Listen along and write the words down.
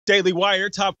Daily Wire,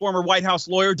 top former White House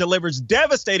lawyer delivers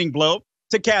devastating blow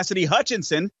to Cassidy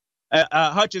Hutchinson.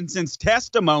 Hutchinson's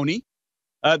testimony.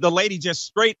 The lady just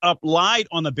straight up lied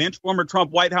on the bench. Former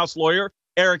Trump White House lawyer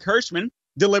Eric Hirschman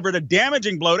delivered a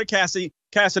damaging blow to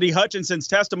Cassidy Hutchinson's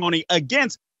testimony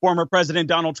against former President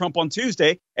Donald Trump on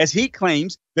Tuesday, as he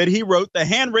claims that he wrote the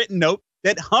handwritten note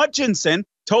that Hutchinson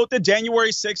told the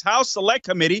January 6th House Select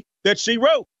Committee that she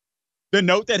wrote. The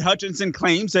note that Hutchinson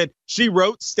claims that she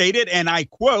wrote stated, and I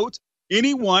quote,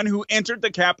 "Anyone who entered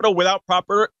the Capitol without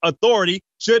proper authority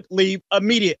should leave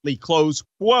immediately," close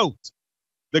quote.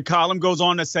 The column goes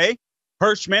on to say,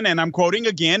 Hirschman, and I'm quoting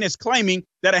again, is claiming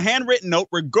that a handwritten note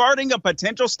regarding a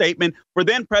potential statement for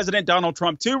then President Donald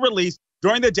Trump to release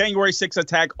during the January 6th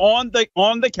attack on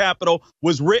the Capitol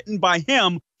was written by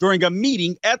him during a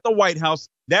meeting at the White House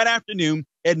that afternoon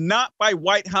and not by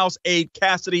White House aide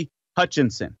Cassidy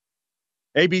Hutchinson.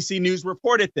 ABC News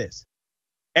reported this.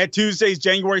 At Tuesday's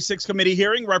January 6th committee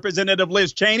hearing, Representative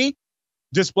Liz Cheney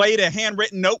displayed a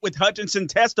handwritten note with Hutchinson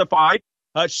testified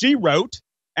she wrote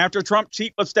after Trump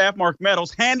Chief of Staff Mark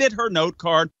Meadows handed her note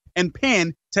card and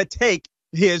pen to take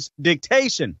his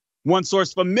dictation. One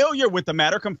source familiar with the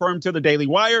matter confirmed to the Daily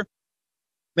Wire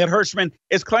that Hirschman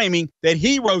is claiming that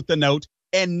he wrote the note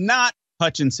and not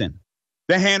Hutchinson.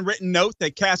 The handwritten note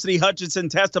that Cassidy Hutchinson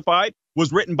testified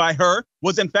was written by her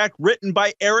was in fact written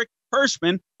by Eric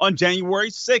Hirschman on January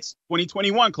 6,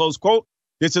 2021, close quote.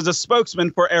 This is a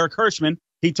spokesman for Eric Hirschman.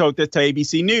 He told this to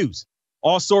ABC News.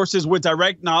 All sources with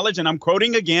direct knowledge, and I'm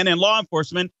quoting again, in law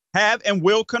enforcement have and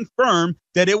will confirm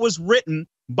that it was written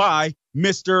by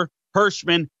Mr.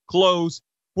 Hirschman, close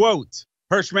quote.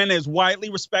 Hirschman is a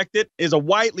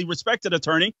widely respected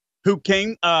attorney who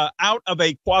came out of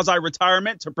a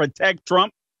quasi-retirement to protect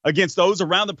Trump against those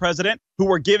around the president who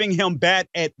were giving him bad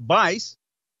advice.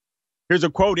 Here's a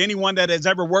quote. Anyone that has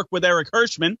ever worked with Eric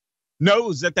Hirschman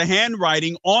knows that the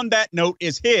handwriting on that note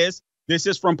is his. This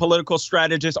is from political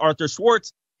strategist Arthur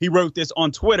Schwartz. He wrote this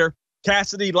on Twitter.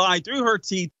 Cassidy lied through her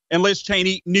teeth and Liz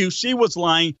Cheney knew she was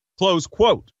lying, close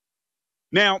quote.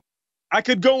 Now, I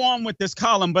could go on with this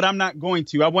column, but I'm not going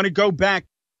to. I want to go back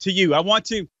to you. I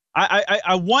want you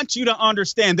to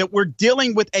understand that we're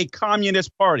dealing with a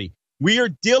communist party. We are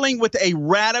dealing with a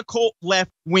radical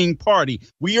left-wing party.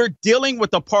 We are dealing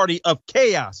with a party of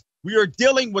chaos. We are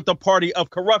dealing with a party of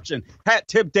corruption. Hat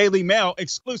Tip Daily Mail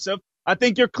exclusive. I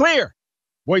think you're clear.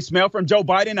 Voicemail from Joe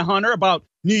Biden to Hunter about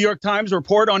New York Times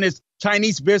report on his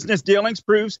Chinese business dealings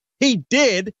proves he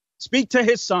did speak to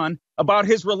his son about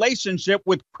his relationship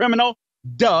with criminal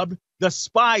dubbed the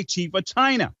spy chief of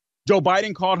China. Joe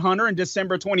Biden called Hunter in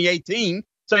December 2018,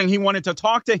 saying he wanted to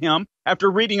talk to him after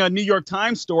reading a New York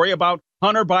Times story about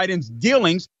Hunter Biden's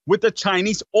dealings with the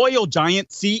Chinese oil giant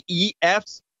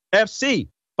CEFC.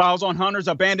 Files on Hunter's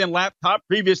abandoned laptop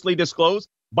previously disclosed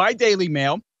by Daily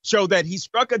Mail show that he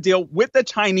struck a deal with the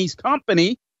Chinese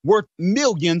company worth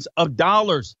millions of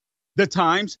dollars. The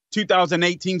Times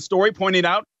 2018 story pointed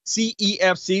out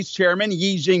CEFC's chairman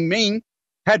Yi Jinping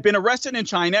had been arrested in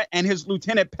China and his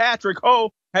lieutenant Patrick Ho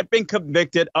had been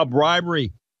convicted of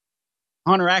bribery.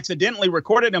 Hunter accidentally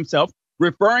recorded himself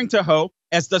referring to Ho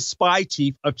as the spy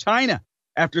chief of China.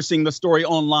 After seeing the story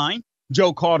online,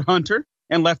 Joe called Hunter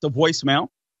and left a voicemail.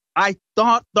 I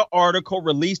thought the article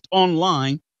released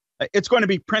online, it's going to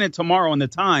be printed tomorrow in the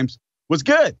Times, was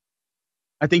good.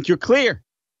 I think you're clear.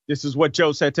 This is what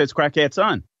Joe said to his crackhead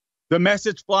son. The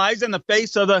message flies in the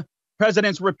face of the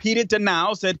president's repeated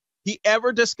denials that he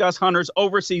ever discussed Hunter's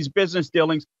overseas business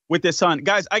dealings with his son.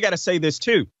 Guys, I got to say this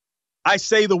too. I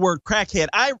say the word crackhead.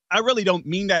 I really don't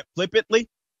mean that flippantly.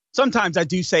 Sometimes I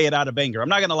do say it out of anger. I'm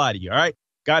not going to lie to you, all right?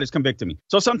 God has convicted me.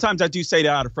 So sometimes I do say it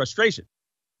out of frustration.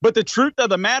 But the truth of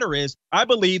the matter is, I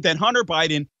believe that Hunter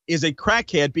Biden is a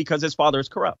crackhead because his father is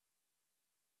corrupt.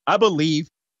 I believe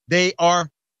they are,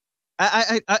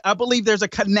 I believe there's a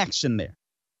connection there.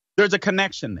 There's a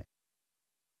connection there.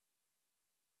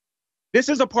 This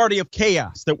is a party of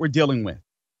chaos that we're dealing with.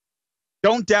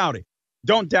 Don't doubt it.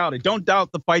 Don't doubt it. Don't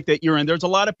doubt the fight that you're in. There's a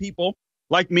lot of people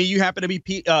like me. You happen to be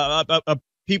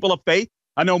people of faith.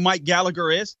 I know Mike Gallagher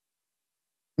is.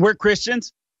 We're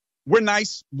Christians. We're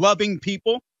nice, loving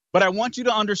people. But I want you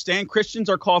to understand Christians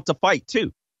are called to fight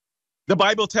too. The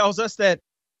Bible tells us that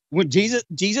when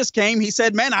Jesus came, he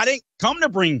said, man, I didn't come to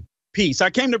bring peace. I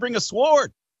came to bring a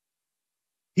sword.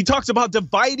 He talks about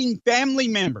dividing family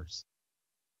members.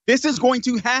 This is going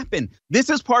to happen. This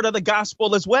is part of the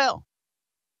gospel as well.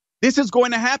 This is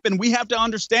going to happen. We have to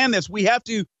understand this. We have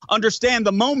to understand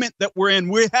the moment that we're in.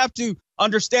 We have to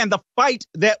understand the fight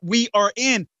that we are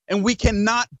in, and we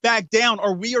cannot back down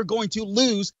or we are going to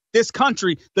lose this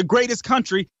country, the greatest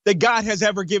country that God has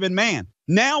ever given man.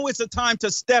 Now is the time to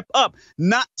step up,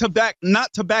 not to back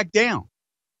down.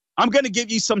 I'm going to give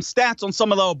you some stats on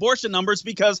some of the abortion numbers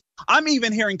because I'm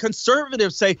even hearing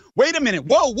conservatives say, wait a minute,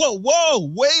 whoa,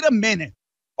 wait a minute.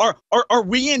 Are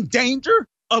we in danger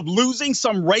of losing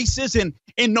some races in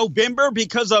November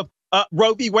because of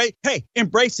Roe v. Wade? Hey,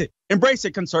 embrace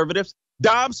it, conservatives.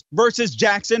 Dobbs versus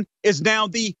Jackson is now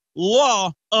the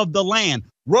law of the land.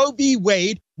 Roe v.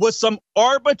 Wade was some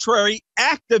arbitrary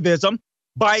activism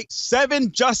by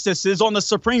 7 justices on the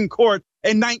Supreme Court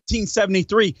in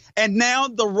 1973. And now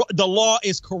the law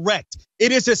is correct.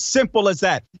 It is as simple as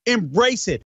that. Embrace it.